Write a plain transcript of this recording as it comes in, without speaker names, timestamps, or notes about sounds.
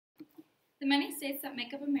The many states that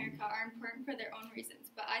make up America are important for their own reasons,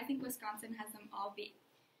 but I think Wisconsin has them all beat.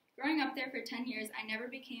 Growing up there for 10 years, I never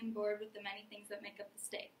became bored with the many things that make up the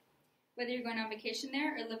state. Whether you're going on vacation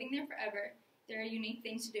there or living there forever, there are unique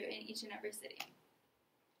things to do in each and every city.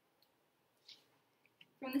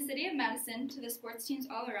 From the city of Madison to the sports teams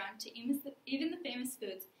all around to even the famous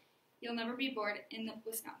foods, you'll never be bored in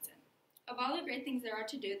Wisconsin. Of all the great things there are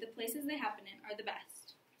to do, the places they happen in are the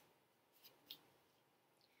best.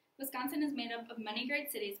 Wisconsin is made up of many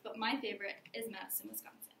great cities, but my favorite is Madison,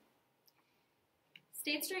 Wisconsin.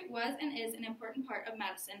 State Street was and is an important part of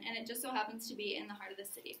Madison, and it just so happens to be in the heart of the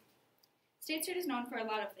city. State Street is known for a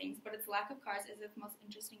lot of things, but its lack of cars is its most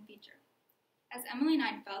interesting feature. As Emily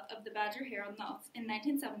Neinfeld of the Badger Herald notes, in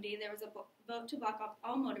 1970 there was a vote to block off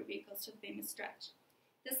all motor vehicles to the famous stretch.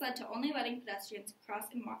 This led to only letting pedestrians cross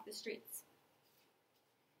and walk the streets.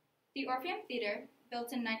 The Orpheum Theater,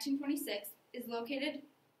 built in 1926, is located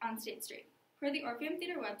on State Street. Per the Orpheum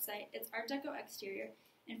Theater website, its Art Deco exterior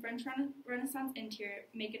and French Renaissance interior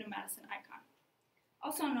make it a Madison icon.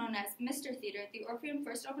 Also known as Mr. Theater, the Orpheum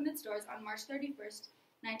first opened its doors on March 31st,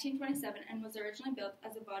 1927, and was originally built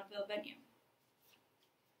as a vaudeville venue.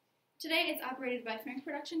 Today, it's operated by Frank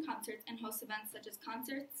Production Concerts and hosts events such as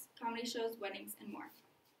concerts, comedy shows, weddings, and more.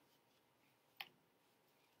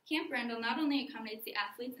 Camp Randall not only accommodates the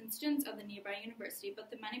athletes and students of the nearby university, but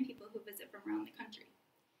the many people who visit from around the country.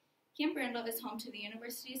 Camp Randall is home to the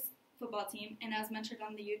university's football team, and as mentioned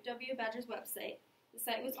on the UW Badgers website, the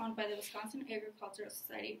site was owned by the Wisconsin Agricultural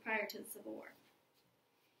Society prior to the Civil War.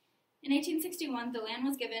 In 1861, the land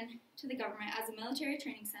was given to the government as a military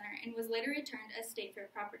training center and was later returned as state fair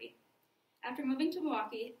property. After moving to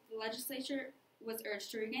Milwaukee, the legislature was urged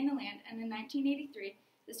to regain the land, and in 1983,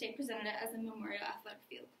 the state presented it as a memorial athletic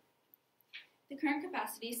field. The current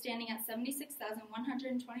capacity, standing at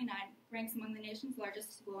 76,129, ranks among the nation's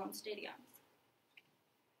largest school-owned stadiums.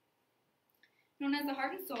 Known as the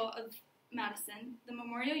heart and soul of Madison, the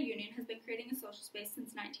Memorial Union has been creating a social space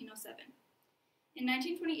since 1907. In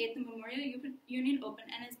 1928, the Memorial Union opened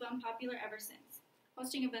and has been popular ever since,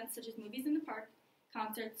 hosting events such as movies in the park,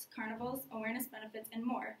 concerts, carnivals, awareness benefits, and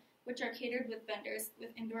more, which are catered with vendors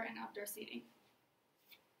with indoor and outdoor seating.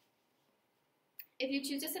 If you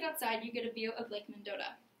choose to sit outside, you get a view of Lake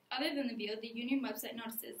Mendota. Other than the view, the Union website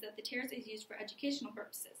notices that the terrace is used for educational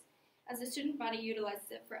purposes, as the student body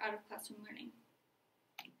utilizes it for out-of-classroom learning.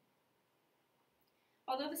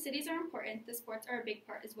 Although the cities are important, the sports are a big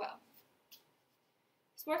part as well.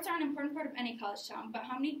 Sports are an important part of any college town, but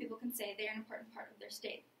how many people can say they are an important part of their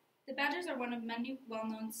state? The Badgers are one of many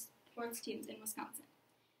well-known sports teams in Wisconsin.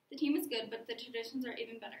 The team is good, but the traditions are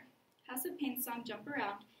even better. House of Pain's song Jump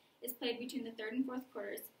Around is played between the third and fourth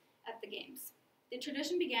quarters at the games. The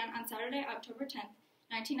tradition began on Saturday, October 10th,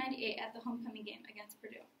 1998 at the homecoming game against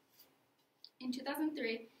Purdue. In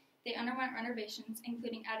 2003, they underwent renovations,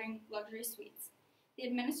 including adding luxury suites. The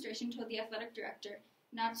administration told the athletic director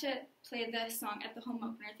not to play the song at the home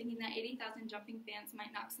opener, thinking that 80,000 jumping fans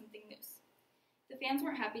might knock something loose. The fans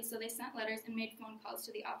weren't happy, so they sent letters and made phone calls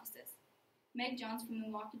to the offices. Meg Jones from the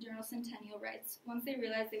Milwaukee Journal-Centennial writes, once they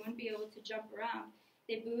realized they wouldn't be able to jump around,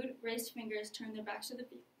 they booed, raised fingers, turned their backs to the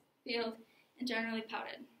field, and generally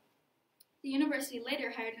pouted. The university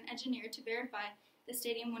later hired an engineer to verify the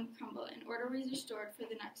stadium wouldn't crumble, and order was restored for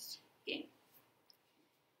the next game.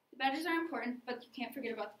 The Badgers are important, but you can't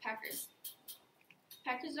forget about the Packers.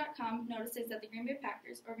 Packers.com notices that the Green Bay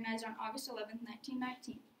Packers, organized on August 11,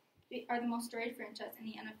 1919, are the most storied franchise in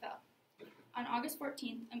the NFL. On August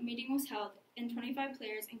 14th, a meeting was held, and 25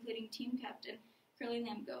 players, including team captain Curly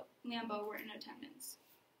Lambeau, were in attendance.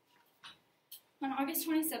 On August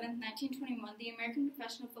 27, 1921, the American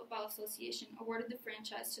Professional Football Association awarded the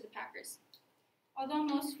franchise to the Packers. Although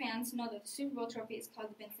most fans know that the Super Bowl trophy is called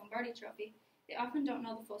the Vince Lombardi Trophy, they often don't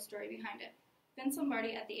know the full story behind it. Vince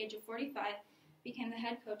Lombardi, at the age of 45, became the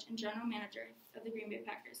head coach and general manager of the Green Bay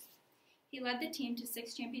Packers. He led the team to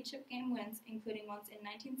 6 championship game wins, including once in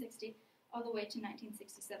 1960 all the way to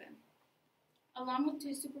 1967, along with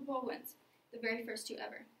 2 Super Bowl wins, the very first 2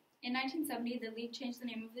 ever. In 1970, the league changed the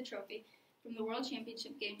name of the trophy from the World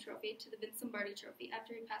Championship Game Trophy to the Vince Lombardi Trophy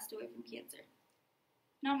after he passed away from cancer.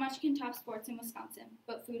 Not much can top sports in Wisconsin,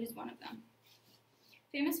 but food is one of them.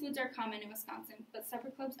 Famous foods are common in Wisconsin, but supper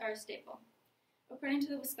clubs are a staple. According to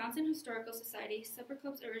the Wisconsin Historical Society, supper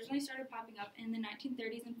clubs originally started popping up in the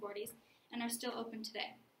 1930s and 40s and are still open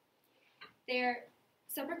today.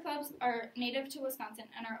 Supper clubs are native to Wisconsin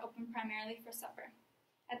and are open primarily for supper.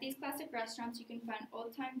 At these classic restaurants, you can find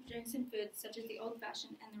old-time drinks and foods such as the Old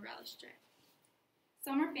Fashioned and the Relish Tray.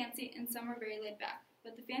 Some are fancy and some are very laid back,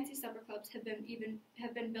 but the fancy supper clubs have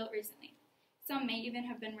been built recently. Some may even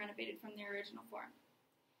have been renovated from their original form.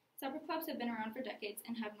 Supper clubs have been around for decades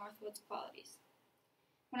and have Northwoods qualities.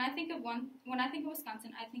 When I think of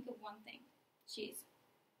Wisconsin, I think of one thing: cheese.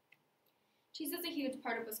 Cheese is a huge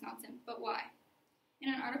part of Wisconsin, but why?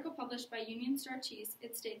 In an article published by Union Star Cheese,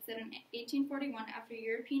 it states that in 1841, after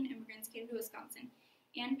European immigrants came to Wisconsin,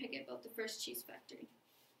 Ann Pickett built the first cheese factory.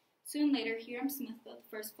 Soon later, Hiram Smith built the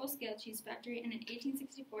first full-scale cheese factory, and in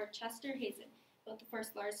 1864, Chester Hazen built the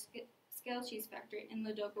first large-scale cheese factory in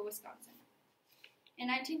Ladoga, Wisconsin. In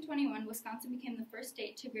 1921, Wisconsin became the first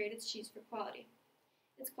state to grade its cheese for quality.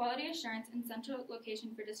 Its quality assurance and central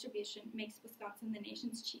location for distribution makes Wisconsin the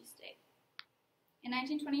nation's cheese state. In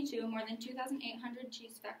 1922, more than 2,800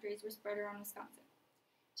 cheese factories were spread around Wisconsin.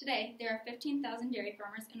 Today, there are 15,000 dairy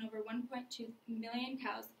farmers and over 1.2 million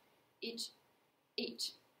cows each.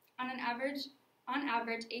 On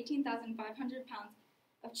average, 18,500 pounds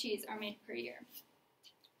of cheese are made per year.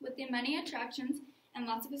 With the many attractions and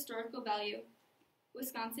lots of historical value,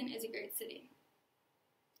 Wisconsin is a great city.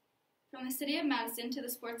 From the city of Madison to the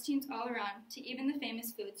sports teams all around, to even the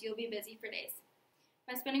famous foods, you'll be busy for days.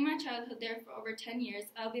 By spending my childhood there for over 10 years,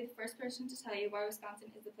 I'll be the first person to tell you why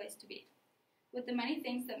Wisconsin is the place to be. With the many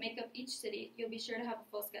things that make up each city, you'll be sure to have a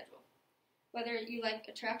full schedule. Whether you like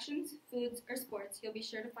attractions, foods, or sports, you'll be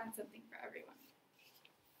sure to find something for everyone.